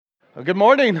Well, good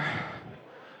morning.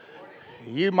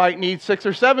 You might need 6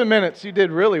 or 7 minutes. You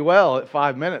did really well at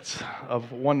 5 minutes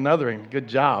of one anothering. Good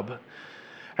job.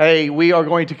 Hey, we are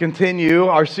going to continue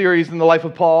our series in the life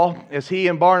of Paul as he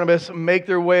and Barnabas make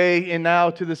their way in now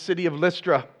to the city of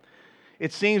Lystra.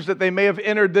 It seems that they may have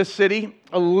entered this city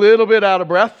a little bit out of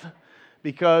breath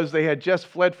because they had just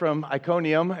fled from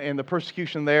Iconium and the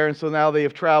persecution there, and so now they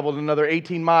have traveled another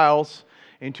 18 miles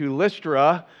into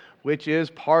Lystra, which is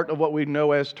part of what we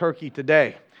know as Turkey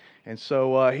today. And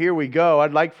so here we go.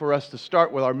 I'd like for us to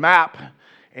start with our map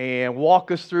and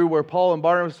walk us through where Paul and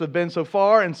Barnabas have been so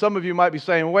far. And some of you might be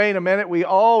saying, wait a minute, we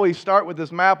always start with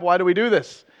this map. Why do we do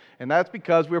this? And that's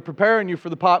because we're preparing you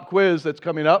for the pop quiz that's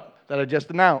coming up that I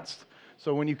just announced.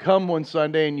 So when you come one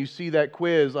Sunday and you see that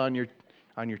quiz on your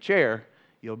chair,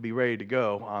 you'll be ready to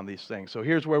go on these things. So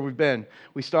here's where we've been.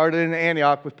 We started in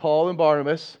Antioch with Paul and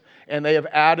Barnabas, and they have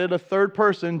added a third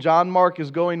person. John Mark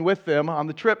is going with them on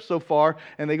the trip so far,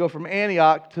 and they go from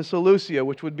Antioch to Seleucia,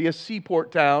 which would be a seaport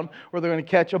town where they're going to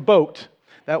catch a boat.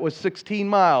 That was 16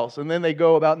 miles, and then they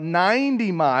go about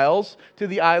 90 miles to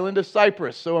the island of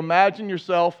Cyprus. So imagine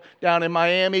yourself down in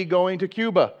Miami going to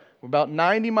Cuba. We're about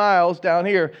 90 miles down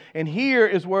here, and here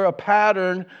is where a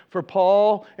pattern for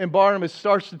Paul and Barnabas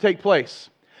starts to take place.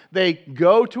 They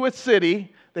go to a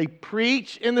city. They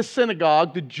preach in the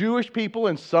synagogue. The Jewish people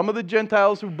and some of the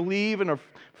Gentiles who believe and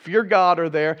fear God are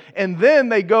there. And then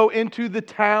they go into the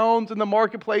towns and the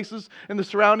marketplaces and the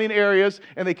surrounding areas,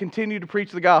 and they continue to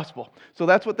preach the gospel. So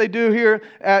that's what they do here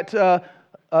at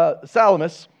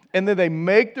Salamis. And then they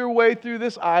make their way through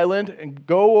this island and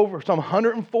go over some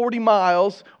 140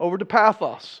 miles over to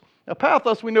Paphos. Now,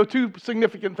 Paphos, we know two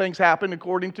significant things happen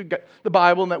according to the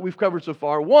Bible and that we've covered so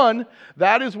far. One,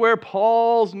 that is where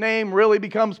Paul's name really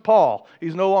becomes Paul.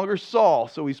 He's no longer Saul,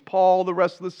 so he's Paul the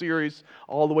rest of the series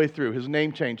all the way through. His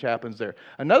name change happens there.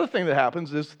 Another thing that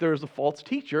happens is there's a false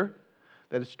teacher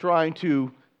that is trying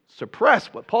to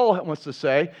suppress what Paul wants to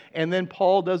say, and then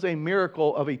Paul does a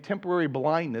miracle of a temporary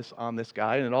blindness on this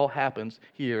guy, and it all happens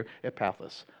here at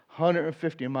Paphos.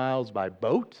 150 miles by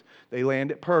boat, they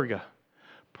land at Perga.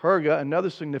 Perga, another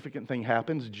significant thing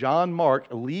happens. John Mark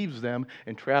leaves them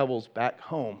and travels back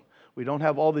home. We don't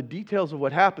have all the details of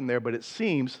what happened there, but it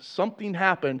seems something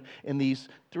happened in these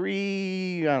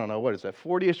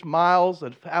 40-ish miles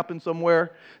that happened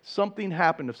somewhere. Something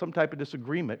happened of some type of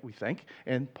disagreement, we think,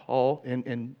 and Paul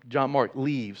and John Mark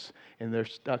leaves, and they're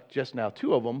stuck just now,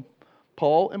 two of them,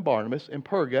 Paul and Barnabas in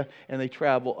Perga, and they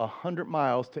travel 100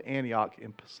 miles to Antioch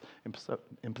in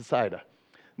Pisidia.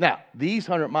 Now, these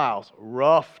 100 miles,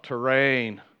 rough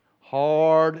terrain,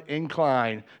 hard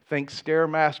incline, think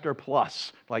Stairmaster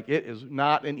Plus. Like, it is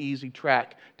not an easy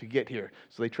track to get here.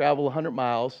 So they travel 100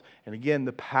 miles, and again,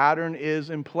 the pattern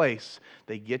is in place.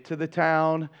 They get to the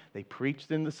town, they preached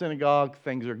in the synagogue,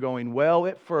 things are going well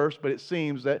at first, but it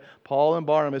seems that Paul and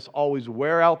Barnabas always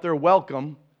wear out their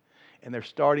welcome, and they're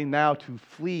starting now to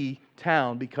flee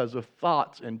town because of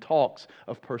thoughts and talks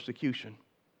of persecution.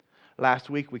 Last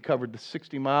week we covered the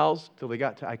 60 miles till they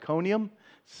got to Iconium.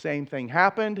 Same thing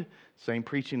happened. Same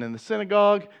preaching in the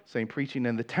synagogue. Same preaching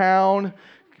in the town.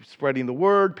 Spreading the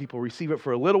word. People receive it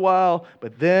for a little while.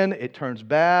 But then it turns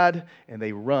bad and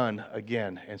they run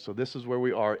again. And so this is where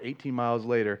we are 18 miles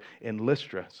later in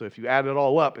Lystra. So if you add it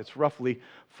all up, it's roughly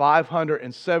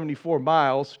 574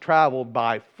 miles traveled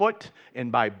by foot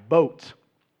and by boat.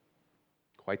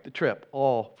 Quite the trip.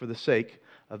 All for the sake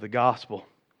of the gospel.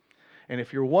 And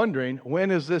if you're wondering, when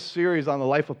is this series on the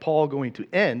life of Paul going to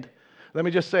end? Let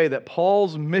me just say that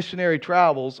Paul's missionary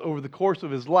travels over the course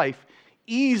of his life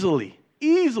easily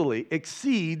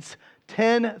exceeds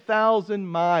 10,000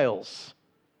 miles.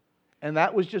 And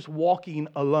that was just walking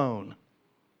alone.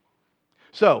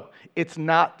 So, it's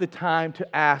not the time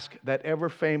to ask that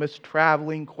ever-famous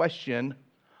traveling question,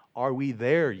 are we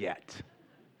there yet?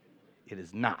 It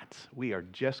is not. We are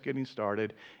just getting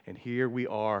started, and here we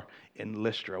are in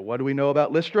Lystra. What do we know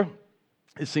about Lystra?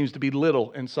 It seems to be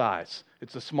little in size.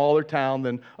 It's a smaller town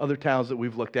than other towns that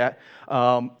we've looked at.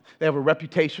 They have a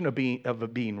reputation of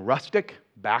being rustic,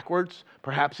 backwards,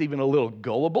 perhaps even a little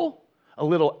gullible, a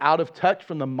little out of touch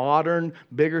from the modern,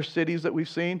 bigger cities that we've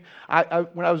seen.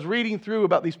 When I was reading through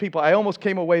about these people, I almost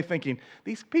came away thinking,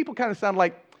 these people kind of sound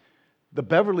like the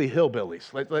Beverly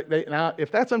Hillbillies. Now,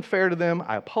 if that's unfair to them,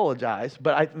 I apologize,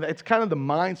 but it's kind of the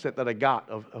mindset that I got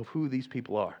of who these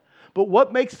people are. But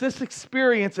what makes this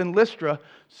experience in Lystra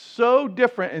so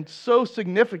different and so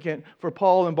significant for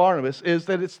Paul and Barnabas is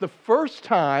that it's the first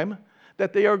time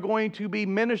that they are going to be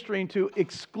ministering to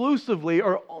exclusively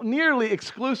or nearly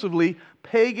exclusively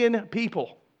pagan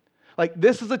people. Like,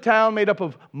 this is a town made up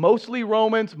of mostly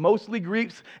Romans, mostly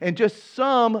Greeks, and just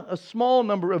a small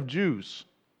number of Jews.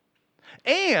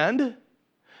 And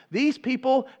these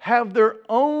people have their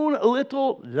own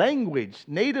little language,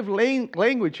 native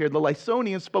language here. The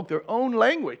Lysonians spoke their own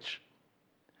language.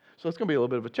 So it's going to be a little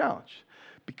bit of a challenge.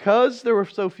 Because there were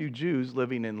so few Jews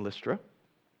living in Lystra,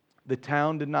 the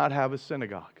town did not have a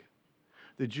synagogue.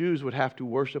 The Jews would have to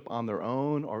worship on their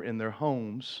own or in their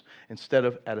homes instead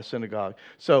of at a synagogue.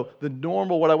 So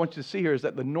what I want you to see here is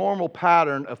that the normal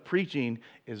pattern of preaching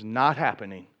is not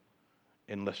happening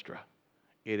in Lystra.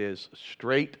 It is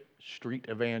straight street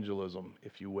evangelism,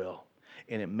 if you will.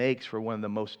 And it makes for one of the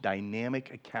most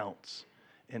dynamic accounts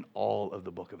in all of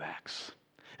the book of Acts.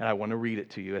 And I want to read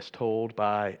it to you as told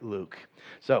by Luke.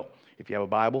 So, if you have a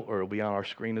Bible, or it'll be on our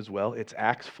screen as well, it's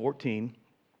Acts 14,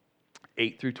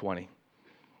 8 through 20.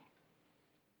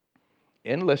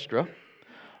 In Lystra,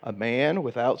 a man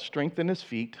without strength in his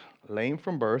feet, lame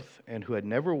from birth, and who had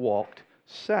never walked,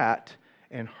 sat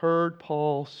and heard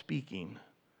Paul speaking.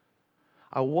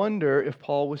 I wonder if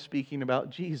Paul was speaking about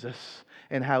Jesus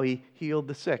and how he healed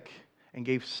the sick and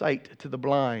gave sight to the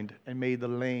blind and made the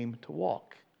lame to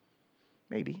walk.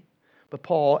 Maybe. But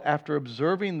Paul, after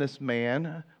observing this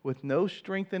man with no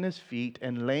strength in his feet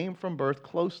and lame from birth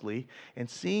closely, and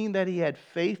seeing that he had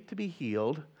faith to be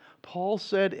healed, Paul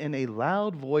said in a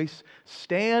loud voice,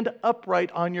 "Stand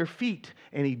upright on your feet."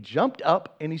 And he jumped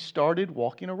up and he started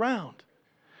walking around.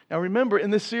 Now remember,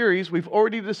 in this series, we've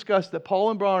already discussed that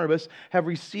Paul and Barnabas have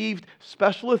received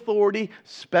special authority,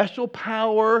 special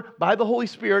power by the Holy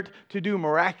Spirit to do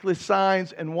miraculous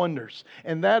signs and wonders.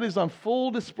 And that is on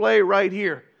full display right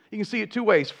here. You can see it two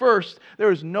ways. First,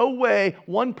 there is no way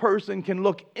one person can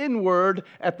look inward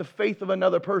at the faith of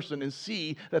another person and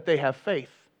see that they have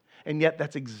faith. And yet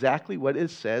that's exactly what it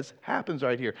says happens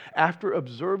right here. After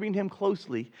observing him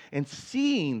closely and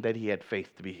seeing that he had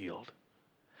faith to be healed.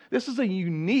 This is a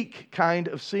unique kind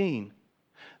of seeing.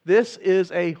 This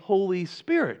is a Holy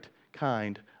Spirit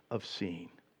kind of seeing.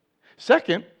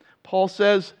 Second, Paul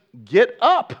says, "Get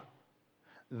up."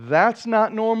 That's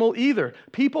not normal either.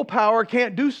 People power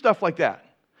can't do stuff like that.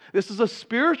 This is a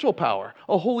spiritual power,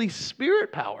 a Holy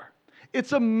Spirit power.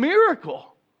 It's a miracle.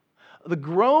 The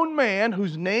grown man,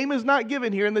 whose name is not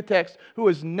given here in the text, who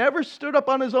has never stood up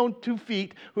on his own 2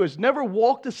 feet, who has never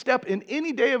walked a step in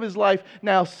any day of his life,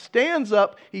 now stands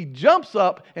up, he jumps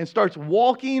up, and starts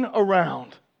walking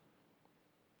around.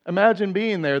 Imagine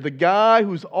being there, the guy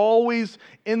who's always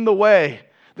in the way.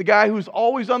 The guy who's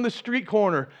always on the street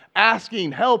corner,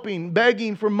 asking, helping,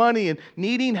 begging for money and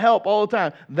needing help all the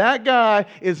time. That guy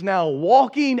is now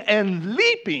walking and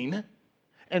leaping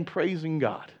and praising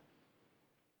God.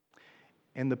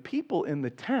 And the people in the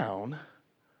town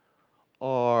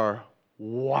are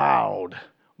wowed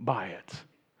by it.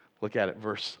 Look at it,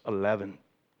 verse 11.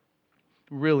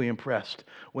 Really impressed.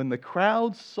 When the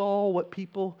crowd saw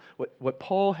what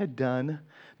Paul had done,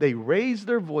 they raised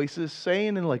their voices,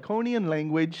 saying in Lycaonian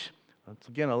language, that's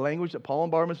again a language that Paul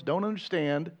and Barnabas don't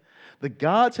understand, "The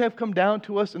gods have come down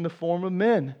to us in the form of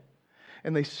men."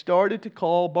 And they started to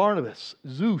call Barnabas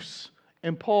Zeus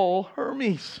and Paul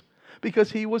Hermes,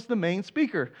 because he was the main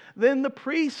speaker. Then the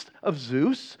priest of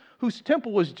Zeus, whose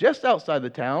temple was just outside the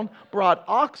town, brought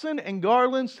oxen and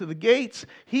garlands to the gates.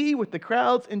 He, with the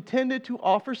crowds, intended to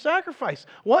offer sacrifice.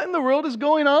 What in the world is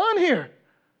going on here?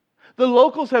 The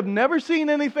locals have never seen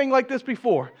anything like this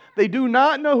before. They do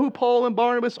not know who Paul and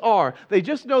Barnabas are. They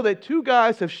just know that 2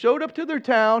 guys have showed up to their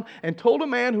town and told a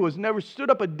man who has never stood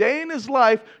up a day in his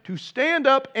life to stand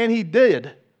up, and he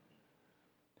did.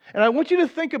 And I want you to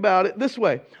think about it this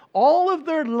way. All of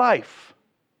their life,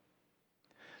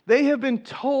 they have been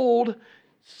told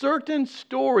certain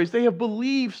stories. They have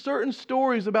believed certain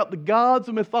stories about the gods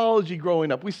of mythology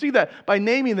growing up. We see that by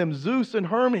naming them Zeus and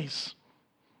Hermes.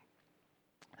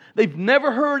 They've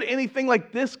never heard anything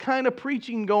like this kind of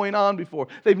preaching going on before.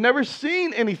 They've never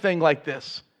seen anything like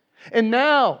this. And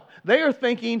now they are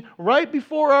thinking, right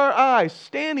before our eyes,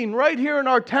 standing right here in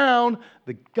our town,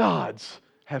 the gods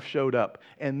have showed up.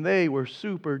 And they were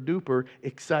super duper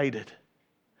excited.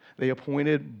 They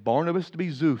appointed Barnabas to be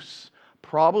Zeus,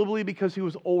 probably because he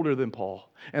was older than Paul.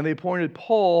 And they appointed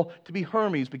Paul to be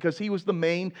Hermes because he was the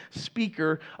main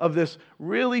speaker of this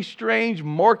really strange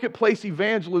marketplace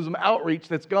evangelism outreach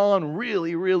that's gone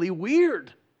really, really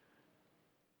weird.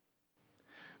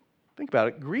 Think about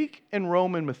it. Greek and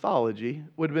Roman mythology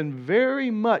would have been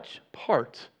very much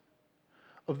part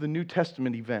of the New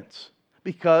Testament events.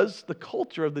 because the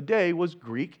culture of the day was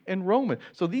Greek and Roman.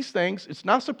 So these things, it's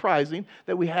not surprising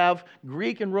that we have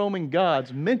Greek and Roman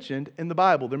gods mentioned in the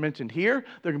Bible. They're mentioned here,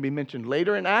 they're going to be mentioned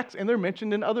later in Acts, and they're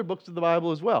mentioned in other books of the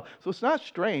Bible as well. So it's not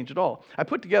strange at all. I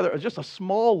put together just a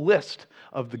small list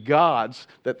of the gods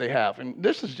that they have, and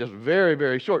this is just very,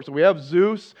 very short. So we have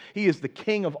Zeus. He is the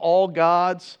king of all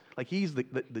gods. Like he's the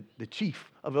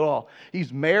chief of it all.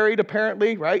 He's married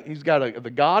apparently, right? He's got the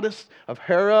goddess of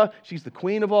Hera. She's the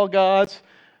queen of all gods.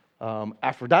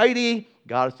 Aphrodite,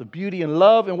 goddess of beauty and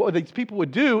love. And what these people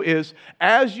would do is,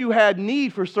 as you had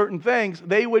need for certain things,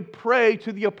 they would pray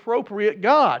to the appropriate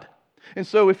god. And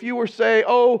so if you were, say,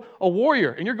 a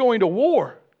warrior, and you're going to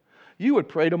war, you would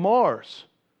pray to Mars,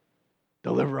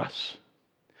 deliver us.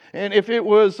 And if you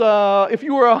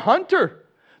were a hunter,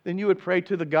 then you would pray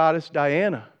to the goddess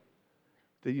Diana,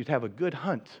 that you'd have a good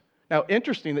hunt. Now,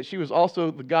 interesting that she was also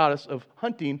the goddess of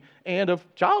hunting and of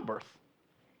childbirth.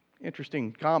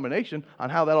 Interesting combination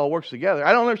on how that all works together.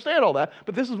 I don't understand all that,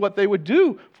 but this is what they would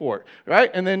do for it,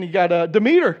 right? And then you got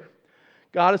Demeter,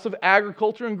 goddess of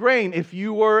agriculture and grain. If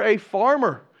you were a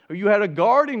farmer or you had a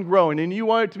garden growing and you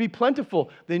wanted it to be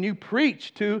plentiful, then you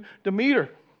preach to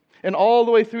Demeter. And all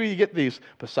the way through you get these.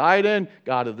 Poseidon,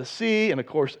 god of the sea, and of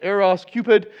course Eros,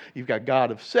 Cupid. You've got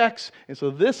god of sex. And so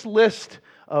this list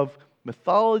of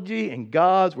mythology and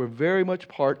gods were very much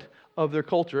part of their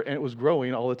culture, and it was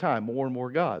growing all the time, more and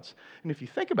more gods. And if you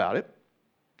think about it,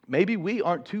 maybe we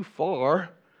aren't too far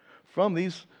from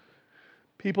these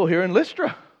people here in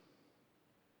Lystra.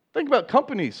 Think about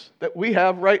companies that we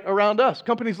have right around us.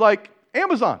 Companies like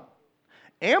Amazon.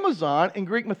 Amazon in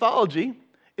Greek mythology,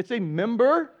 it's a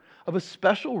member of a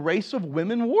special race of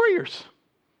women warriors.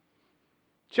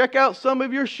 Check out some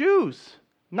of your shoes.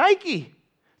 Nike.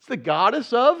 It's the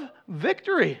goddess of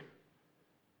victory.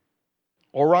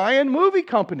 Orion Movie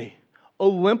Company.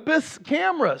 Olympus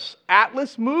Cameras.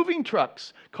 Atlas Moving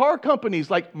Trucks. Car companies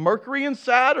like Mercury and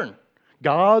Saturn.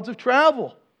 Gods of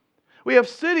travel. We have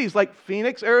cities like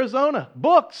Phoenix, Arizona.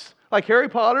 Books like Harry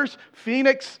Potter's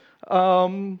Phoenix.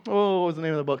 What was the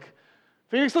name of the book?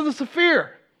 Phoenix of the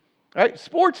Sapphire. Right?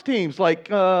 Sports teams like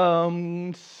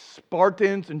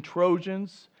Spartans and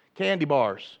Trojans. Candy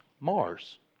bars.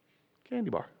 Mars. Candy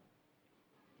bar.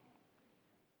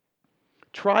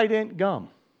 Trident gum.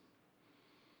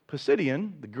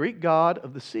 Poseidon, the Greek god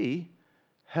of the sea,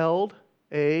 held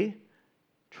a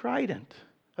trident.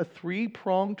 A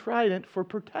 3-pronged trident for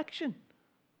protection.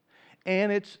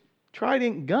 And it's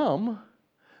trident gum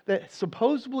that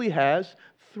supposedly has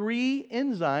 3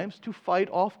 enzymes to fight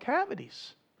off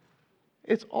cavities.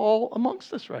 It's all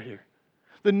amongst us right here.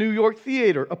 The New York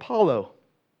Theater, Apollo.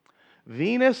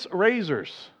 Venus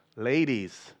razors,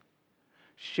 ladies.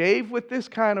 Shave with this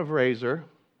kind of razor,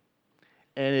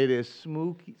 and it is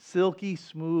silky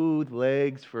smooth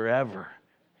legs forever.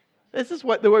 This is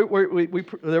what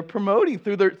they're promoting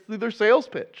through their sales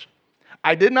pitch.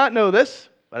 I did not know this,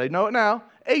 but I know it now.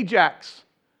 Ajax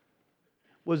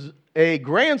was a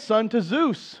grandson to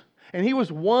Zeus, and he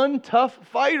was one tough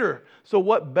fighter. So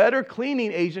what better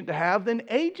cleaning agent to have than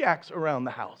Ajax around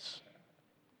the house?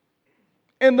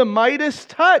 And the Midas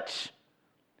touch.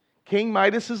 King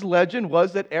Midas's legend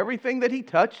was that everything that he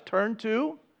touched turned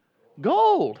to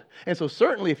gold. And so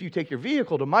certainly if you take your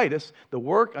vehicle to Midas, the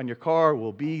work on your car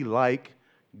will be like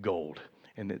gold.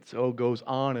 And it so goes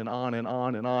on and on and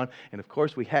on and on. And of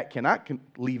course we cannot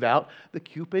leave out the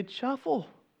Cupid shuffle.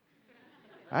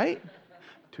 Right?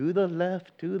 To the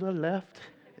left, to the left.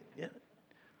 Yeah.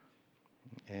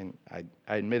 And I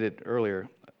admitted earlier,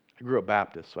 I grew up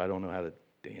Baptist, so I don't know how to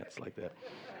dance like that.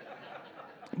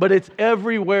 But it's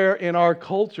everywhere in our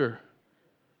culture.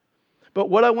 But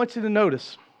what I want you to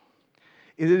notice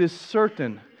is it is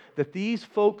certain that these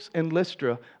folks in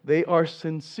Lystra, they are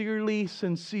sincerely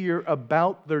sincere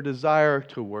about their desire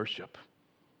to worship.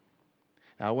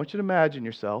 Now I want you to imagine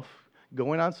yourself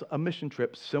going on a mission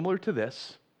trip similar to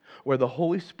this, where the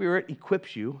Holy Spirit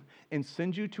equips you and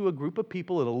sends you to a group of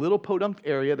people in a little podunk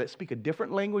area that speak a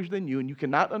different language than you, and you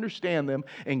cannot understand them,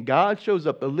 and God shows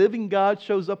up, the living God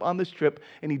shows up on this trip,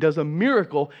 and He does a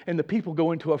miracle, and the people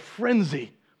go into a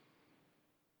frenzy.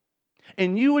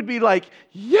 And you would be like,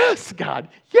 yes, God,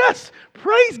 yes,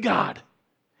 praise God.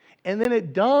 And then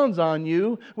it dawns on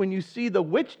you when you see the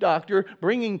witch doctor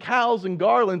bringing cows and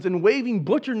garlands and waving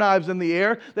butcher knives in the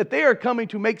air that they are coming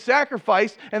to make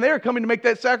sacrifice, and they are coming to make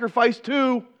that sacrifice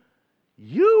to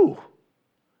you.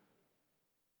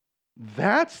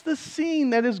 That's the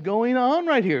scene that is going on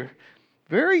right here.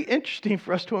 Very interesting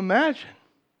for us to imagine.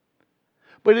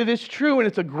 But it is true, and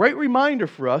it's a great reminder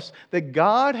for us that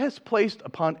God has placed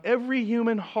upon every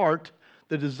human heart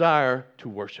the desire to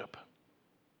worship.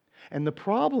 And the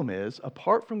problem is,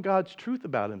 apart from God's truth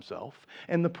about himself,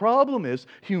 and the problem is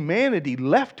humanity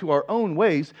left to our own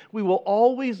ways, we will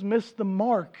always miss the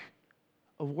mark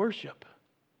of worship.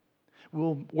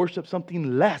 We'll worship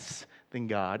something less than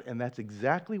God, and that's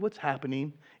exactly what's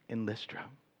happening in Lystra.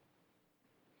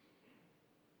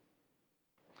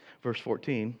 Verse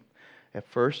 14, at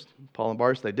first, Paul and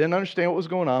Barnabas, they didn't understand what was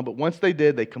going on, but once they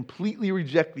did, they completely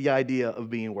reject the idea of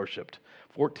being worshiped.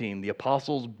 14, the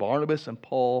apostles Barnabas and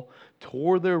Paul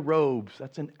tore their robes.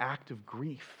 That's an act of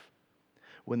grief.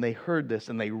 When they heard this,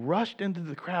 and they rushed into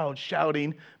the crowd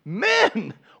shouting,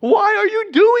 "Men, why are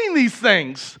you doing these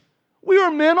things? We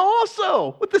are men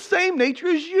also, with the same nature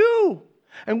as you.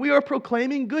 And we are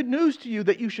proclaiming good news to you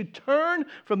that you should turn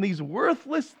from these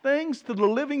worthless things to the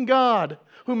living God,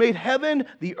 who made heaven,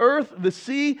 the earth, the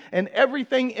sea, and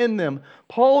everything in them."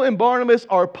 Paul and Barnabas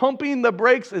are pumping the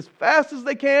brakes as fast as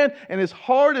they can and as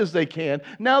hard as they can,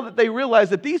 now that they realize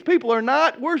that these people are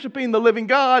not worshiping the living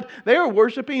God, they are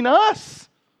worshiping us.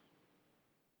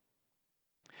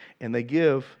 And they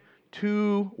give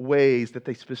 2 ways that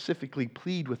they specifically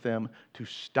plead with them to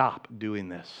stop doing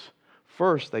this.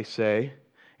 First, they say,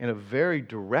 in a very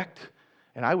direct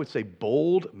and I would say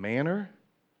bold manner,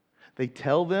 they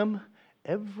tell them,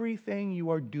 everything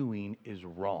you are doing is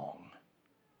wrong.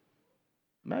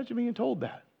 Imagine being told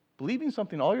that. Believing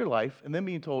something all your life and then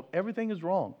being told everything is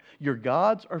wrong. Your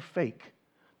gods are fake.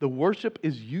 The worship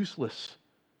is useless.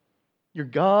 Your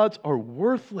gods are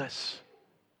worthless.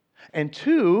 And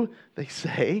 2, they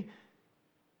say,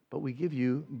 but we give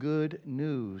you good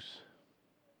news.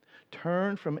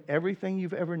 Turn from everything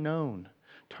you've ever known.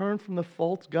 Turn from the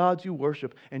false gods you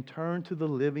worship and turn to the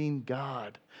living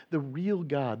God, the real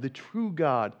God, the true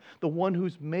God, the one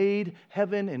who's made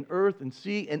heaven and earth and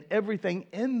sea and everything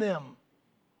in them.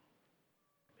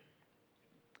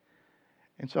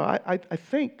 And so I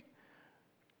think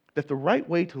that the right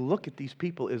way to look at these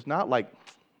people is not like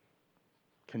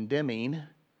condemning.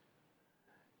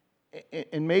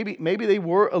 And maybe they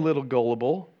were a little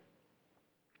gullible,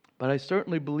 but I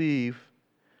certainly believe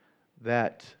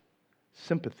that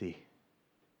sympathy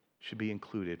should be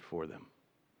included for them.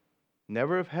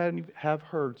 Never have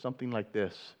heard something like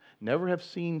this, never have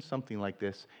seen something like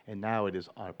this, and now it is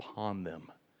upon them.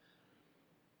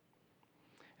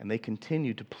 And they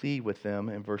continue to plead with them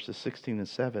in verses 16 and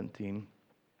 17,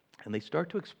 and they start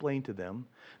to explain to them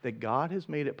that God has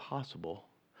made it possible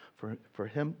for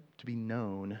Him to be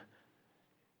known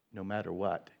no matter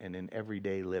what, and in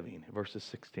everyday living. Verses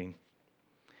 16.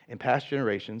 In past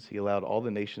generations, He allowed all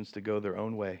the nations to go their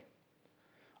own way,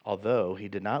 although He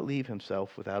did not leave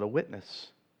Himself without a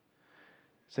witness,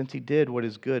 since He did what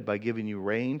is good by giving you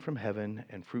rain from heaven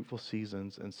and fruitful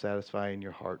seasons and satisfying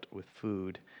your heart with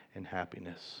food and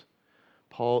happiness.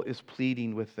 Paul is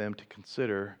pleading with them to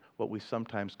consider what we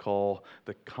sometimes call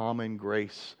the common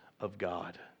grace of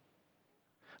God.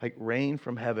 Like rain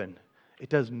from heaven. It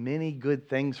does many good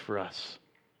things for us.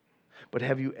 But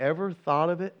have you ever thought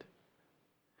of it?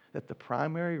 That the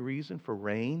primary reason for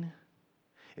rain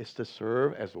is to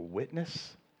serve as a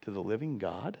witness to the living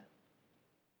God?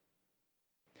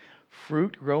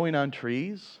 Fruit growing on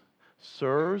trees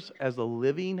serves as a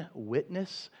living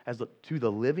witness to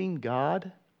the living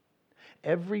God.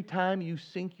 Every time you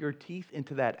sink your teeth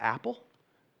into that apple,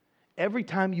 every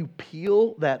time you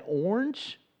peel that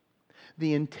orange,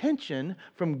 the intention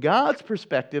from God's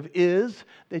perspective is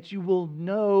that you will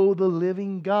know the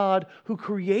living God who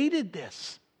created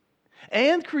this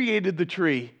and created the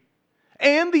tree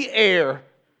and the air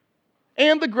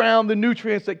and the ground, the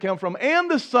nutrients that come from, and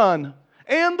the sun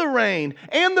and the rain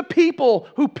and the people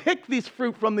who pick these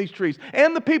fruit from these trees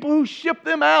and the people who ship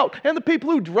them out and the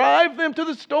people who drive them to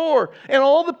the store and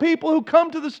all the people who come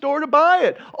to the store to buy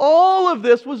it. All of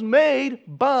this was made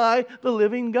by the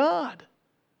living God.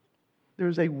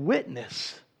 There's a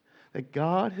witness that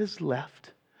God has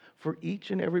left for each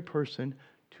and every person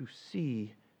to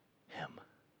see Him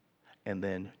and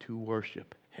then to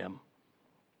worship Him.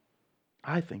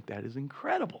 I think that is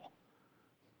incredible.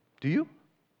 Do you?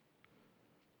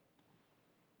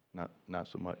 Not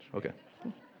so much. Okay.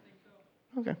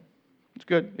 Okay. It's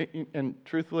good. And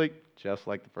truthfully, just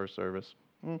like the first service.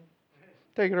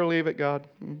 Take it or leave it, God.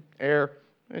 Air.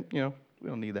 We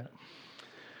don't need that.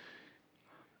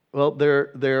 Well,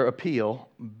 their appeal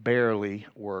barely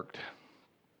worked.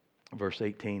 Verse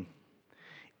 18.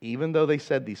 Even though they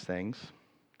said these things,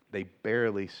 they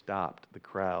barely stopped the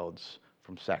crowds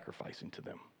from sacrificing to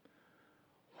them.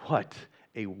 What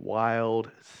a wild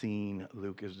scene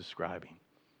Luke is describing.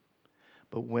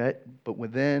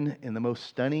 But then, in the most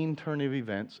stunning turn of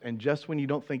events, and just when you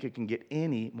don't think it can get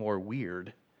any more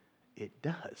weird, it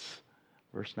does.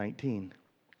 Verse 19.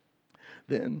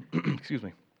 Then, excuse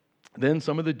me, then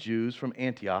some of the Jews from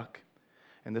Antioch,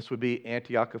 and this would be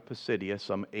Antioch of Pisidia,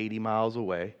 some 80 miles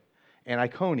away, and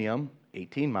Iconium,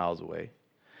 18 miles away.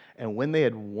 And when they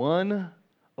had won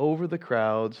over the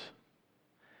crowds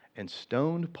and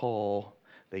stoned Paul,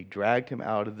 they dragged him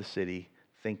out of the city,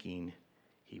 thinking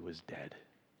he was dead.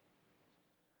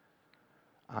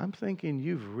 I'm thinking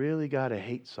you've really got to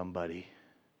hate somebody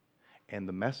and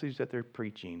the message that they're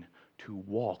preaching to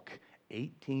walk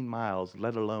 18 miles,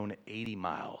 let alone 80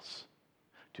 miles,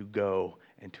 to go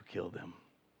and to kill them.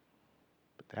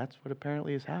 But that's what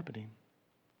apparently is happening.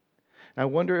 And I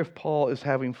wonder if Paul is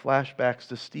having flashbacks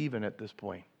to Stephen at this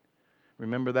point.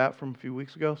 Remember that from a few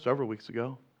weeks ago, several weeks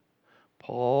ago?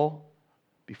 Paul,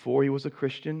 before he was a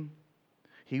Christian,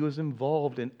 he was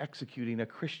involved in executing a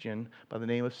Christian by the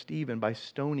name of Stephen by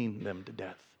stoning them to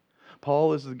death.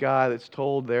 Paul is the guy that's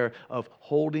told there of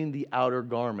holding the outer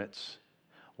garments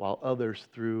while others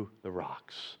threw the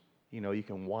rocks. You know, you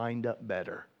can wind up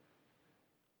better.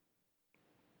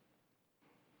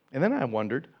 And then I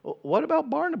wondered, what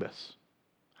about Barnabas?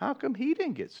 How come he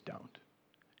didn't get stoned?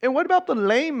 And what about the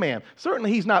lame man?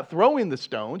 Certainly he's not throwing the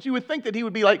stones. You would think that he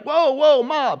would be like, whoa,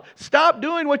 mob, stop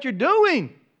doing what you're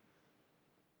doing.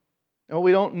 No,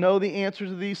 we don't know the answers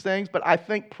to these things, but I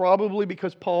think probably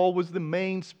because Paul was the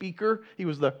main speaker, he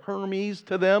was the Hermes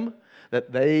to them,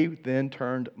 that they then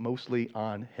turned mostly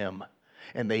on him.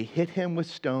 And they hit him with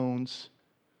stones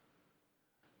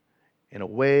in a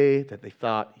way that they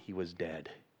thought he was dead.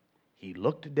 He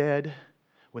looked dead.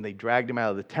 When they dragged him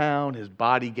out of the town, his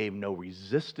body gave no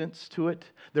resistance to it.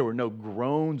 There were no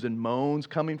groans and moans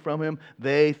coming from him.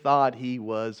 They thought he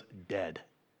was dead.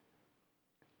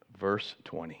 Verse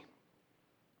 20.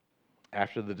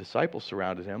 After the disciples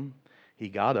surrounded him, he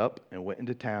got up and went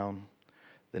into town.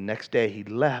 The next day he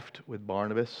left with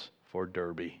Barnabas for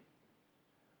Derbe.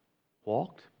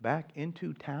 Walked back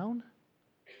into town?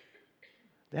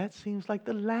 That seems like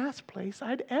the last place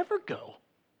I'd ever go.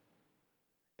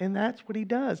 And that's what he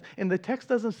does. And the text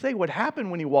doesn't say what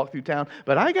happened when he walked through town,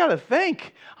 but I got to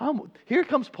think, here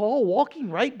comes Paul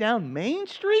walking right down Main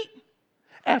Street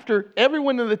after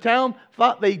everyone in the town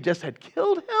thought they just had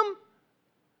killed him.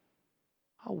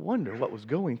 I wonder what was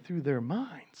going through their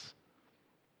minds.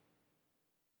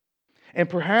 And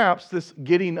perhaps this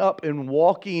getting up and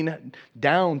walking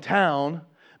downtown,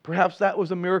 perhaps that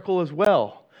was a miracle as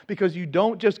well. Because you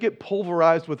don't just get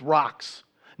pulverized with rocks,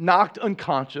 knocked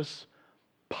unconscious,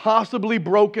 possibly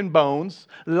broken bones,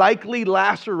 likely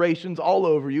lacerations all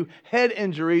over you, head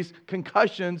injuries,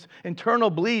 concussions, internal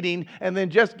bleeding, and then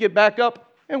just get back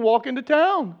up and walk into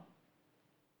town.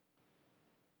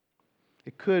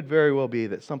 It could very well be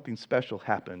that something special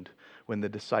happened when the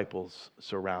disciples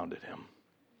surrounded him.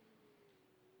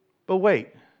 But wait,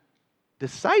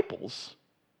 disciples?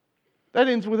 That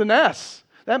ends with an S.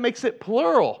 That makes it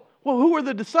plural. Well, who were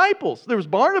the disciples? There was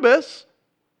Barnabas.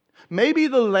 Maybe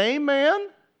the lame man.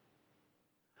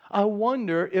 I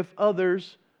wonder if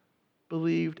others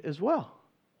believed as well.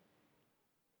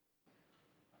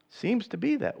 Seems to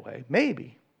be that way.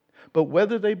 Maybe. But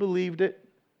whether they believed it,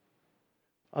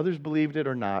 others believed it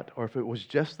or not, or if it was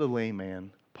just the lame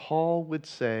man, Paul would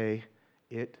say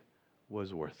it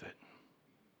was worth it.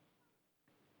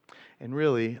 And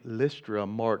really, Lystra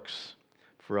marks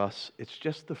for us, it's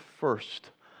just the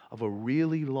first of a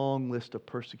really long list of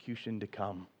persecution to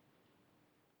come.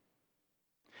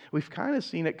 We've kind of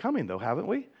seen it coming, though, haven't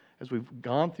we? As we've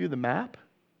gone through the map,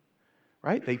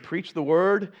 right? They preach the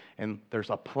word, and there's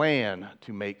a plan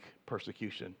to make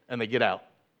persecution, and they get out.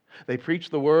 They preach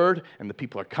the word, and the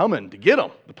people are coming to get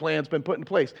them. The plan's been put in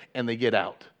place, and they get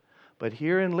out. But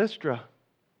here in Lystra,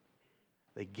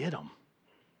 they get them.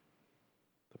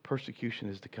 The persecution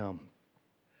is to come.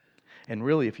 And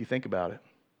really, if you think about it,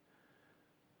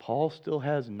 Paul still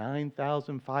has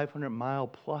 9,500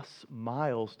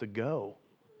 miles to go.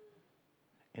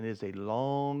 And it is a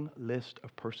long list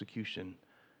of persecution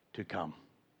to come.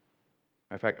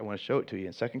 In fact, I want to show it to you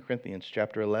in 2 Corinthians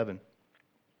chapter 11.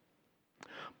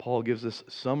 Paul gives us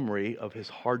a summary of his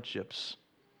hardships.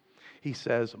 He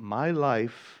says, my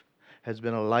life has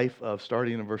been a life of,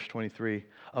 starting in verse 23,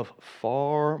 of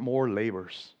far more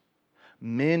labors,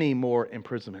 many more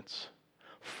imprisonments,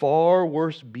 far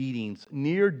worse beatings,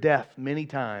 near death many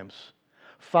times.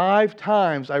 5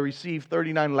 times I received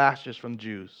 39 lashes from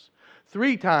Jews.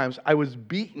 3 times I was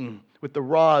beaten with the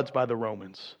rods by the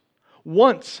Romans.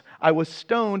 Once I was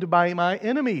stoned by my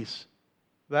enemies.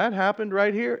 That happened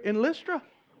right here in Lystra.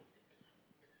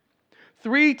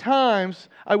 3 times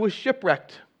I was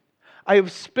shipwrecked. I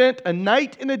have spent a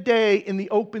night and a day in the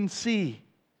open sea.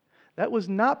 That was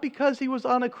not because he was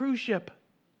on a cruise ship.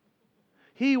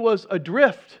 He was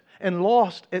adrift and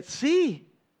lost at sea.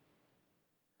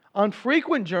 On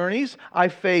frequent journeys, I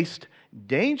faced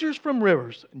dangers from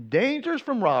rivers, dangers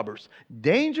from robbers,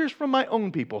 dangers from my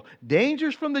own people,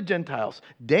 dangers from the Gentiles,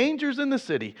 dangers in the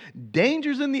city,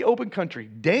 dangers in the open country,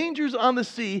 dangers on the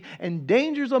sea, and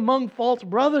dangers among false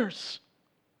brothers.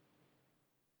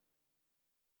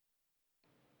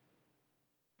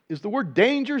 Is the word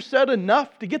danger said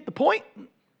enough to get the point?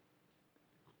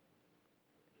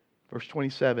 Verse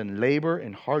 27, labor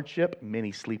and hardship,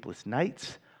 many sleepless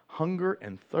nights, hunger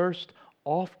and thirst,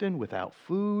 often without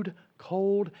food,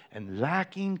 cold, and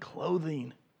lacking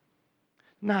clothing.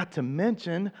 Not to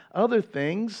mention other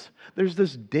things. There's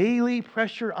this daily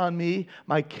pressure on me,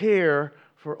 my care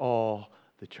for all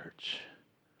the church.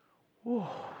 Whew.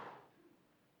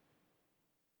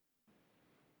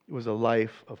 It was a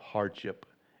life of hardship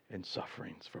and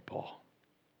sufferings for Paul.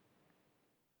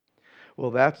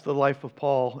 Well, that's the life of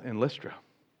Paul in Lystra.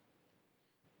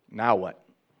 Now what?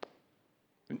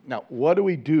 Now, what do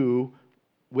we do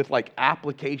with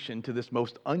application to this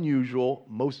most unusual,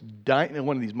 one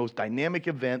of these most dynamic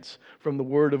events from the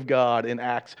Word of God in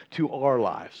Acts to our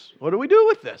lives? What do we do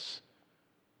with this?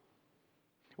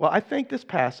 Well, I think this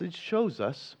passage shows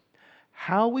us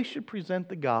how we should present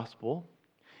the gospel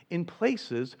in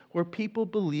places where people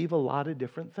believe a lot of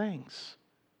different things.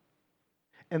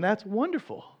 And that's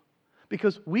wonderful,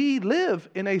 because we live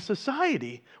in a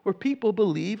society where people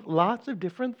believe lots of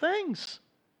different things.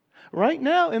 Right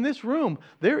now in this room,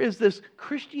 there is this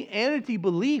Christianity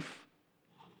belief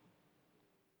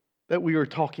that we are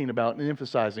talking about and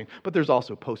emphasizing. But there's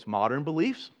also postmodern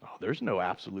beliefs. Oh, there's no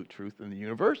absolute truth in the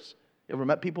universe. You ever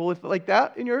met people like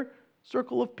that in your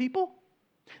circle of people?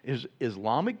 There's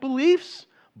Islamic beliefs,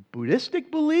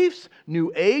 Buddhistic beliefs,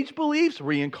 New Age beliefs,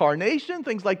 reincarnation,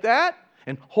 things like that,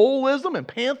 and holism and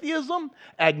pantheism,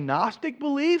 agnostic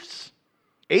beliefs,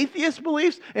 atheist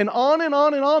beliefs, and on and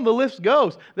on and on the list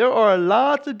goes. There are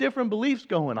lots of different beliefs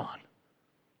going on.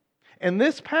 And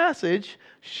this passage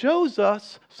shows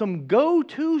us some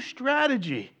go-to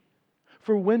strategy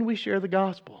for when we share the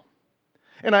gospel.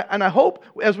 And I hope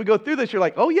as we go through this, you're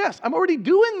like, oh yes, I'm already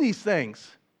doing these things.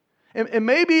 And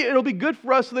maybe it'll be good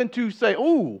for us then to say,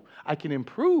 oh, I can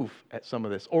improve at some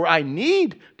of this, or I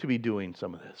need to be doing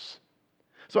some of this.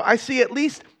 So I see at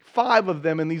least 5 of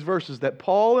them in these verses that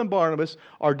Paul and Barnabas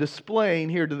are displaying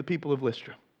here to the people of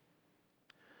Lystra.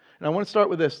 And I want to start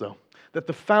with this, though, that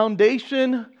the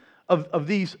foundation of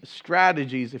these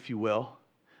strategies, if you will,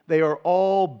 they are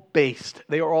all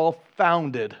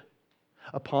founded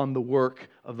upon the work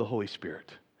of the Holy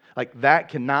Spirit. That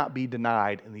cannot be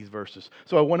denied in these verses.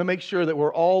 So I want to make sure that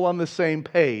we're all on the same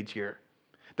page here,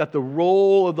 that the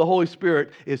role of the Holy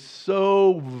Spirit is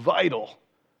so vital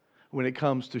when it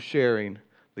comes to sharing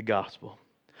the gospel.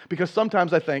 Because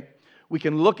sometimes I think we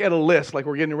can look at a list like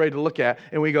we're getting ready to look at,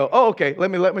 and we go, oh, okay,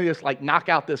 let me just knock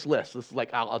out this list. This is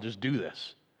I'll just do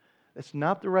this. That's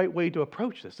not the right way to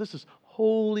approach this. This is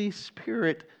Holy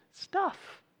Spirit stuff.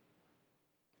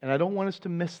 And I don't want us to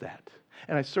miss that.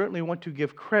 And I certainly want to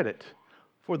give credit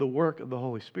for the work of the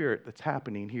Holy Spirit that's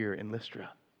happening here in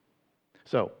Lystra.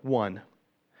 So, 1,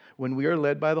 when we are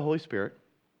led by the Holy Spirit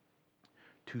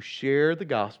to share the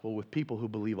gospel with people who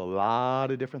believe a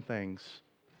lot of different things,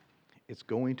 it's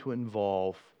going to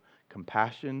involve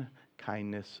compassion,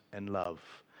 kindness, and love.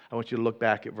 I want you to look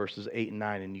back at verses 8 and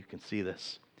 9, and you can see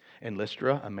this. In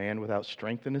Lystra, a man without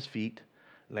strength in his feet,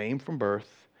 lame from birth,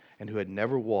 and who had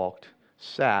never walked,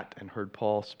 sat and heard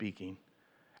Paul speaking.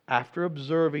 After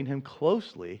observing him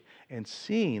closely and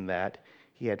seeing that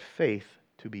he had faith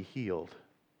to be healed,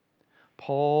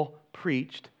 Paul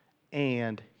preached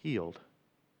and healed.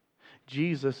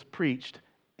 Jesus preached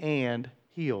and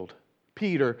healed.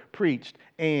 Peter preached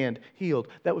and healed.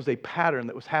 That was a pattern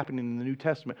that was happening in the New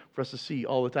Testament for us to see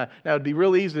all the time. Now, it'd be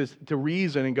real easy to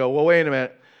reason and go, well, wait a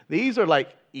minute. These are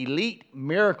elite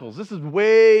miracles. This is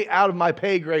way out of my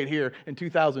pay grade here in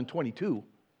 2022.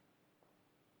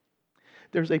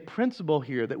 There's a principle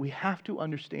here that we have to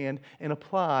understand and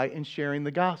apply in sharing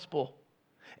the gospel.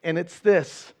 And it's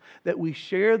this, that we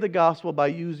share the gospel by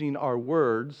using our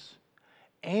words,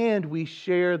 and we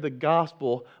share the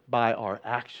gospel by our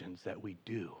actions that we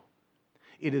do.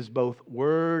 It is both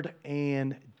word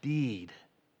and deed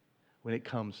when it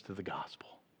comes to the gospel.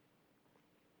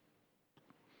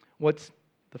 What's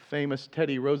the famous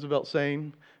Teddy Roosevelt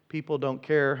saying? People don't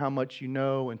care how much you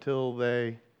know until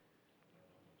they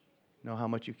know how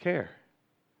much you care.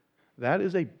 That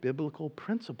is a biblical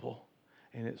principle,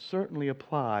 and it certainly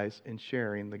applies in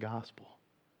sharing the gospel.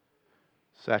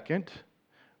 Second,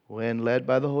 when led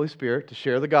by the Holy Spirit to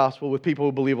share the gospel with people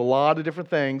who believe a lot of different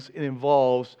things, it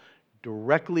involves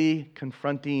directly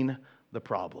confronting the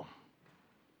problem.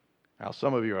 Now,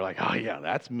 some of you are like, oh yeah,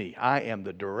 that's me. I am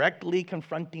the directly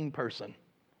confronting person.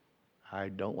 I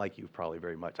don't like you probably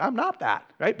very much. I'm not that,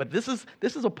 right? But this is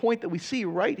a point that we see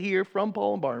right here from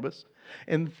Paul and Barnabas.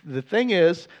 And the thing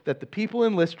is that the people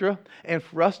in Lystra, and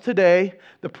for us today,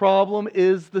 the problem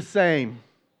is the same.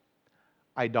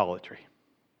 Idolatry.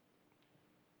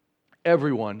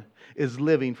 Everyone is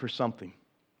living for something.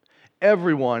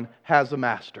 Everyone has a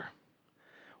master.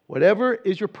 Whatever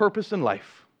is your purpose in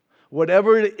life,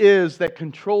 whatever it is that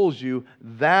controls you,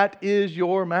 that is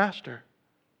your master.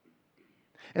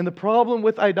 And the problem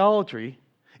with idolatry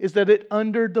is that it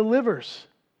underdelivers.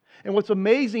 And what's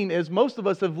amazing is most of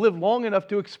us have lived long enough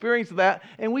to experience that,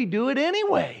 and we do it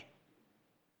anyway.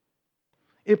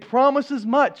 It promises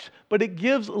much, but it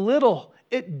gives little.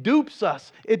 It dupes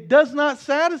us. It does not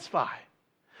satisfy.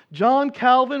 John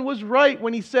Calvin was right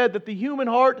when he said that the human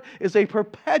heart is a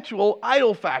perpetual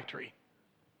idol factory.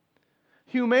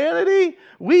 Humanity,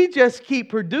 we just keep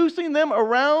producing them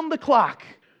around the clock.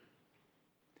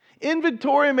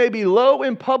 Inventory may be low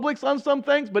in Publix on some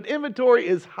things, but inventory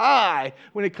is high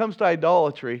when it comes to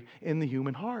idolatry in the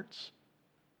human hearts.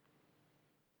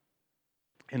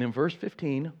 And in verse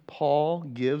 15, Paul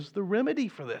gives the remedy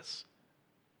for this.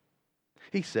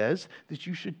 He says that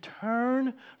you should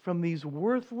turn from these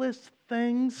worthless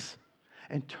things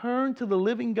and turn to the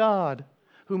living God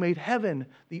who made heaven,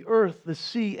 the earth, the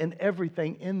sea, and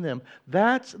everything in them.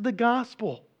 That's the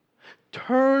gospel.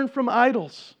 Turn from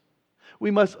idols.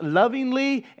 We must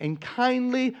lovingly and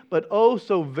kindly, but oh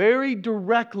so very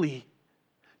directly,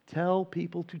 tell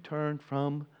people to turn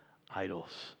from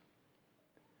idols.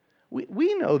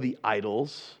 We know the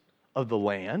idols of the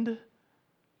land.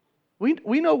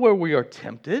 We know where we are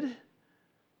tempted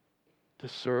to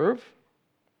serve.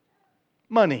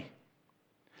 Money.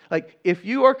 Like, if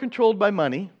you are controlled by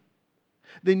money,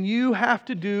 then you have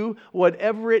to do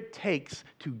whatever it takes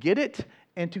to get it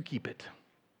and to keep it.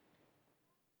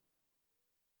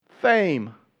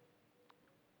 Fame.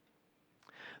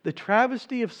 The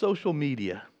travesty of social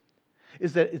media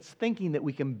is that it's thinking that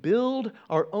we can build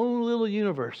our own little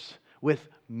universe with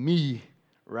me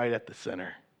right at the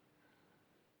center.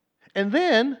 And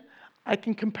then I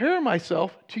can compare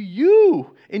myself to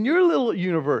you in your little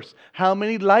universe. How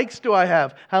many likes do I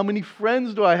have? How many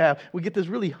friends do I have? We get this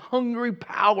really hungry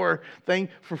power thing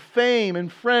for fame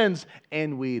and friends,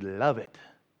 and we love it.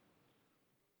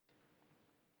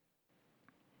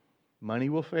 Money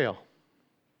will fail.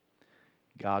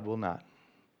 God will not.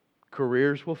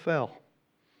 Careers will fail.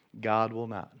 God will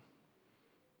not.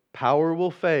 Power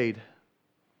will fade.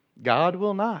 God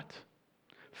will not.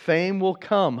 Fame will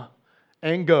come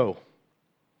and go.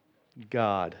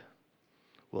 God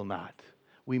will not.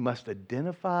 We must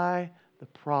identify the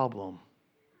problem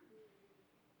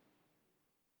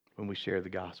when we share the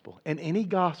gospel. And any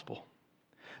gospel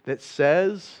that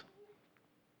says,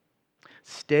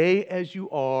 stay as you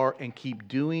are and keep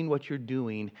doing what you're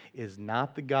doing is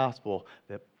not the gospel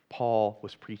that Paul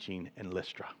was preaching in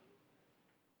Lystra.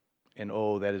 And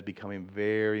oh, that is becoming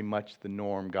very much the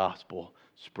norm gospel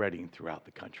spreading throughout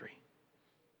the country.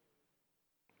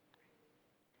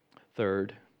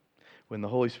 Third, when the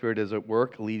Holy Spirit is at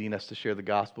work leading us to share the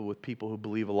gospel with people who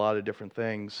believe a lot of different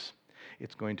things,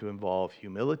 it's going to involve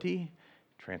humility,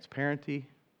 transparency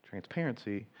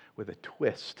with a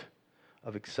twist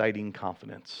of exciting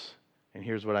confidence. And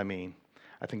here's what I mean.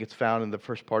 I think it's found in the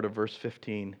first part of verse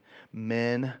 15.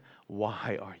 Men,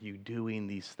 why are you doing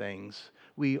these things?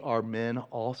 We are men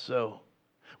also,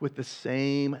 with the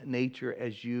same nature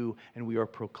as you, and we are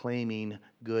proclaiming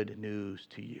good news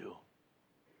to you.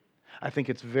 I think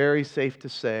it's very safe to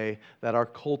say that our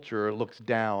culture looks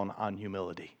down on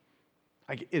humility.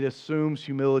 It assumes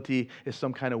humility is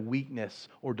some kind of weakness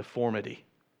or deformity.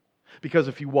 Because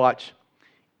if you watch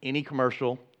any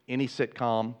commercial, any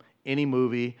sitcom, any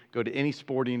movie, go to any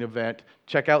sporting event,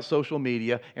 check out social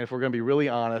media, and if we're going to be really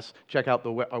honest, check out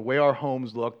the way our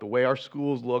homes look, the way our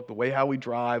schools look, the way how we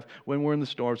drive, when we're in the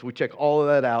storms, we check all of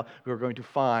that out, we're going to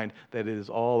find that it is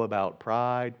all about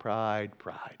pride.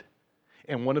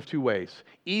 And one of two ways.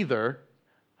 Either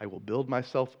I will build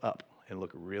myself up and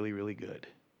look really, really good,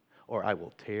 or I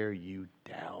will tear you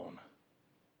down.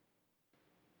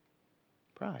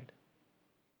 Pride.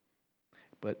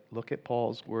 But look at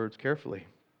Paul's words carefully.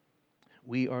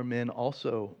 We are men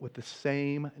also with the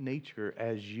same nature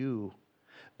as you.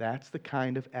 That's the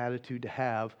kind of attitude to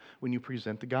have when you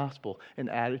present the gospel, an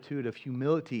attitude of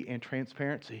humility and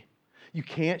transparency. You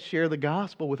can't share the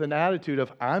gospel with an attitude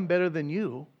of, I'm better than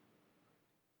you,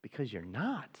 because you're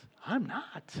not. I'm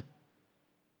not.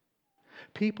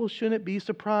 People shouldn't be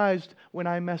surprised when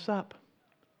I mess up.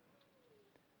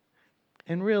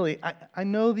 And really, I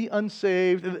know the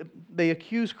unsaved, they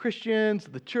accuse Christians,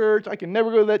 the church, I can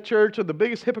never go to that church, or the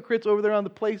biggest hypocrites over there on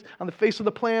the face of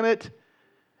the planet.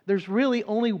 There's really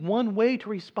only one way to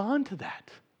respond to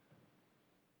that.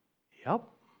 Yep,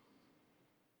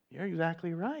 you're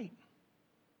exactly right.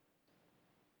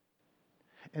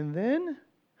 And then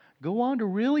go on to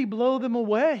really blow them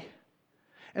away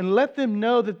and let them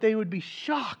know that they would be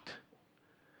shocked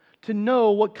to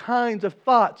know what kinds of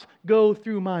thoughts go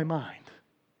through my mind.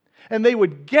 And they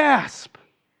would gasp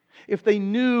if they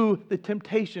knew the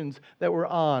temptations that were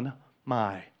on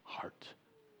my heart.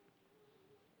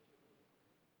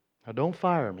 Now, don't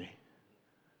fire me,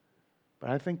 but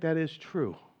I think that is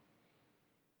true.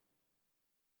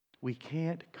 We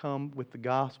can't come with the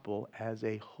gospel as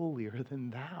a holier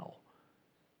than thou.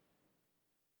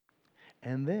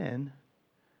 And then,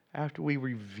 after we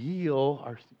reveal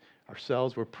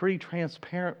ourselves, we're pretty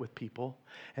transparent with people,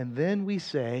 and then we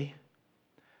say,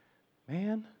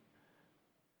 man,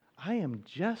 I am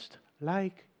just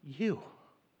like you.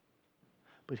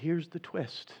 But here's the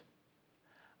twist.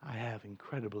 I have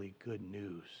incredibly good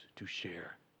news to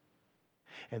share.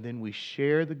 And then we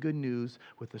share the good news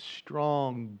with a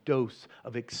strong dose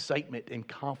of excitement and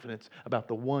confidence about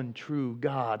the one true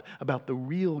God, about the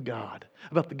real God,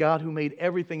 about the God who made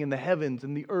everything in the heavens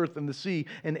and the earth and the sea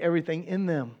and everything in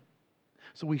them.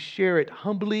 So we share it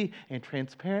humbly and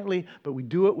transparently, but we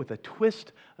do it with a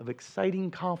twist of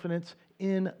exciting confidence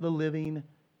in the living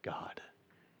God.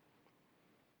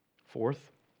 Fourth,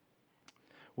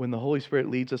 when the Holy Spirit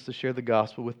leads us to share the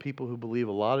gospel with people who believe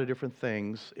a lot of different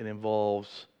things, it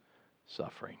involves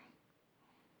suffering.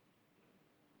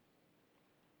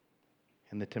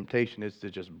 And the temptation is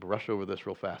to just brush over this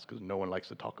real fast because no one likes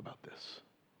to talk about this.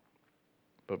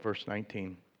 But verse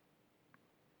 19.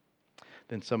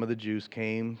 Then some of the Jews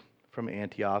came from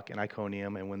Antioch and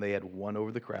Iconium, and when they had won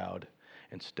over the crowd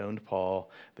and stoned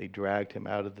Paul, they dragged him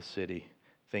out of the city,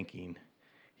 thinking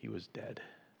he was dead.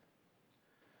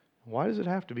 Why does it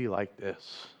have to be like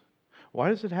this? Why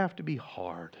does it have to be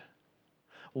hard?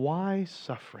 Why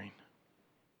suffering?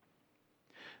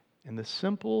 And the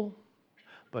simple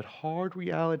but hard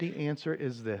reality answer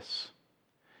is this: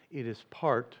 it is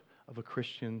part of a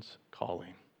Christian's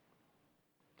calling.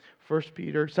 2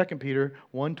 Peter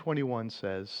 1:21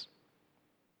 says,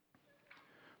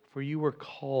 "For you were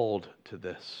called to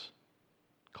this."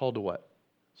 Called to what?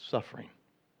 Suffering.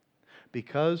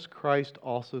 "Because Christ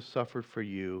also suffered for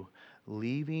you,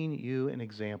 leaving you an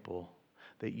example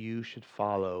that you should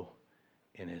follow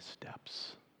in his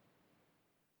steps."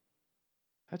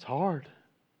 That's hard.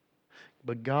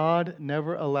 But God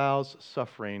never allows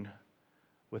suffering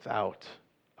without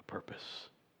a purpose.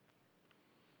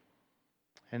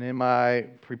 And in my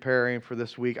preparing for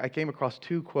this week, I came across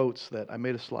two quotes that I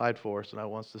made a slide for us, and I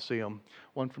want us to see them.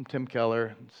 One from Tim Keller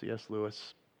and C.S.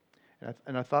 Lewis.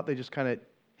 And I thought they just kind of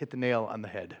hit the nail on the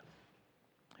head.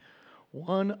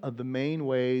 One of the main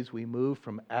ways we move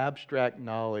from abstract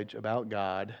knowledge about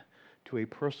God to a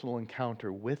personal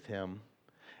encounter with him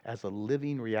as a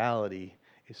living reality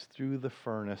is through the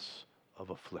furnace of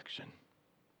affliction.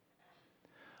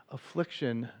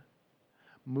 Affliction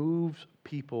moves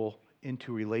people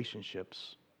into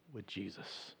relationships with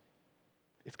Jesus.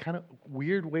 It's kind of a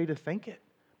weird way to think it,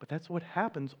 but that's what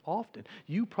happens often.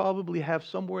 You probably have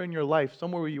somewhere in your life,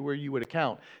 somewhere where you would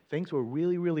account, things were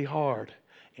really, really hard,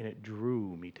 and it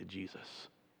drew me to Jesus.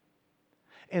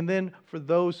 And then for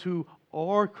those who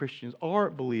are Christians,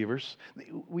 are believers,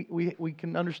 we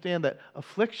can understand that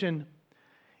affliction,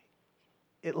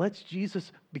 it lets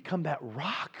Jesus become that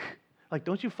rock. Like,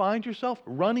 don't you find yourself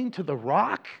running to the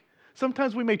rock?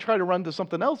 Sometimes we may try to run to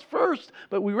something else first,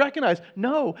 but we recognize,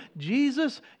 no,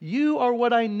 Jesus, you are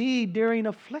what I need during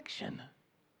affliction.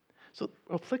 So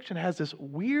affliction has this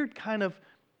weird kind of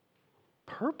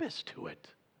purpose to it.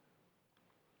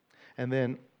 And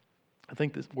then I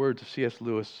think the words of C.S.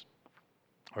 Lewis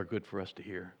are good for us to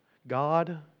hear.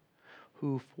 God,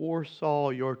 who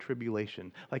foresaw your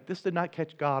tribulation. Like, this did not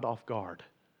catch God off guard.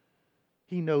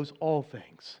 He knows all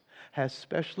things, has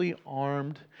specially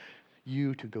armed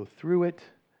you to go through it,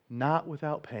 not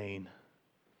without pain,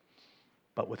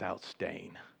 but without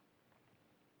stain.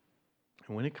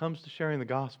 And when it comes to sharing the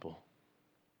gospel,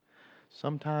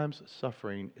 sometimes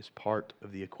suffering is part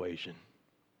of the equation.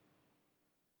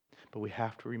 But we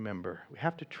have to remember, we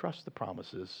have to trust the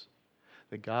promises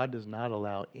that God does not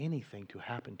allow anything to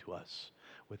happen to us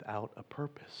without a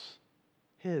purpose,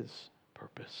 his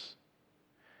purpose.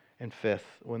 And fifth,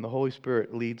 when the Holy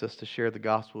Spirit leads us to share the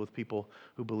gospel with people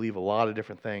who believe a lot of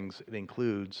different things, it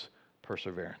includes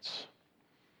perseverance.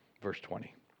 Verse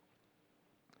 20.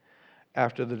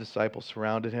 After the disciples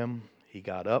surrounded him, he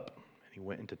got up He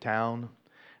went into town,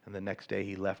 and the next day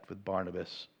he left with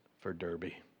Barnabas for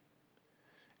Derbe.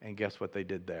 And guess what they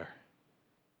did there?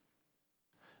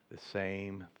 The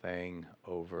same thing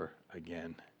over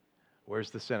again.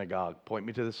 Where's the synagogue? Point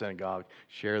me to the synagogue.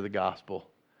 Share the gospel.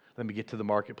 Let me get to the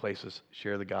marketplaces.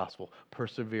 Share the gospel.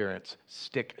 Perseverance.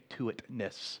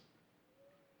 Stick-to-itness.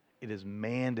 It is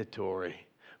mandatory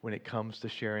when it comes to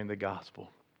sharing the gospel.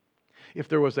 If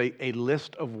there was a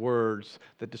list of words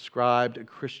that described a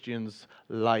Christian's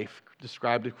life,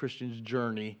 described a Christian's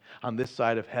journey on this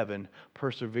side of heaven,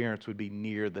 perseverance would be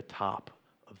near the top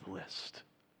of the list.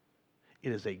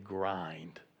 It is a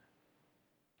grind.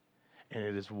 And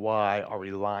it is why our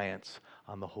reliance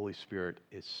on the Holy Spirit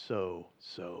is so,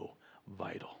 so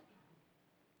vital.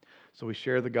 So we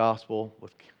share the gospel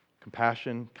with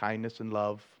compassion, kindness, and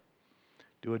love.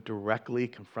 Do it directly,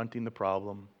 confronting the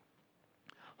problem.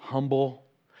 Humble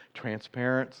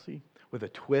transparency with a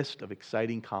twist of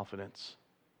exciting confidence.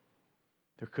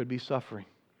 There could be suffering.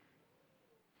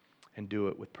 And do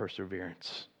it with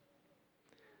perseverance.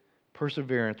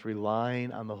 Perseverance,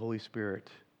 relying on the Holy Spirit,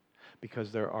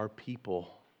 because there are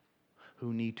people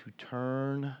who need to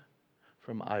turn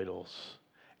from idols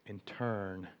and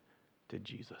turn to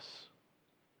Jesus.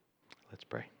 Let's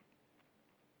pray.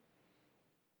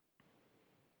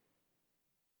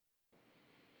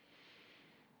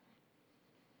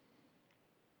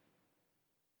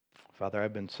 Father,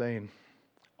 I've been saying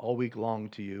all week long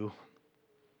to you,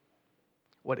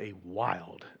 what a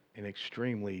wild and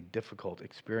extremely difficult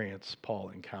experience Paul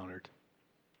encountered.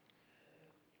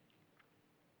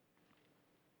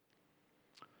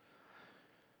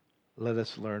 Let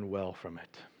us learn well from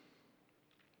it.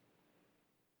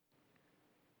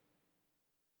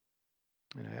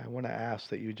 And I want to ask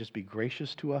that you just be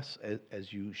gracious to us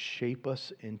as you shape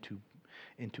us into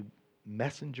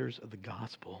messengers of the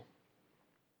gospel.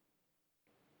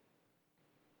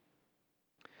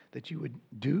 That you would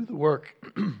do the work,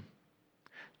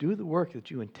 do the work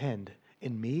that you intend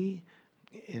in me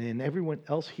and in everyone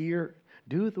else here.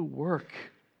 Do the work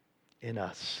in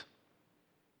us.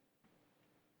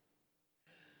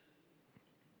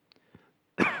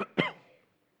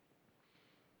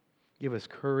 Give us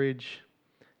courage,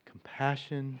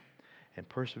 compassion, and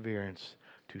perseverance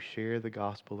to share the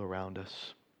gospel around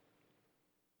us.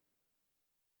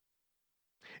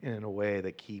 And in a way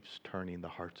that keeps turning the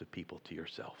hearts of people to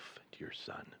yourself, to your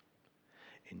Son.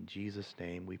 In Jesus'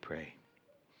 name we pray.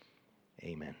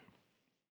 Amen.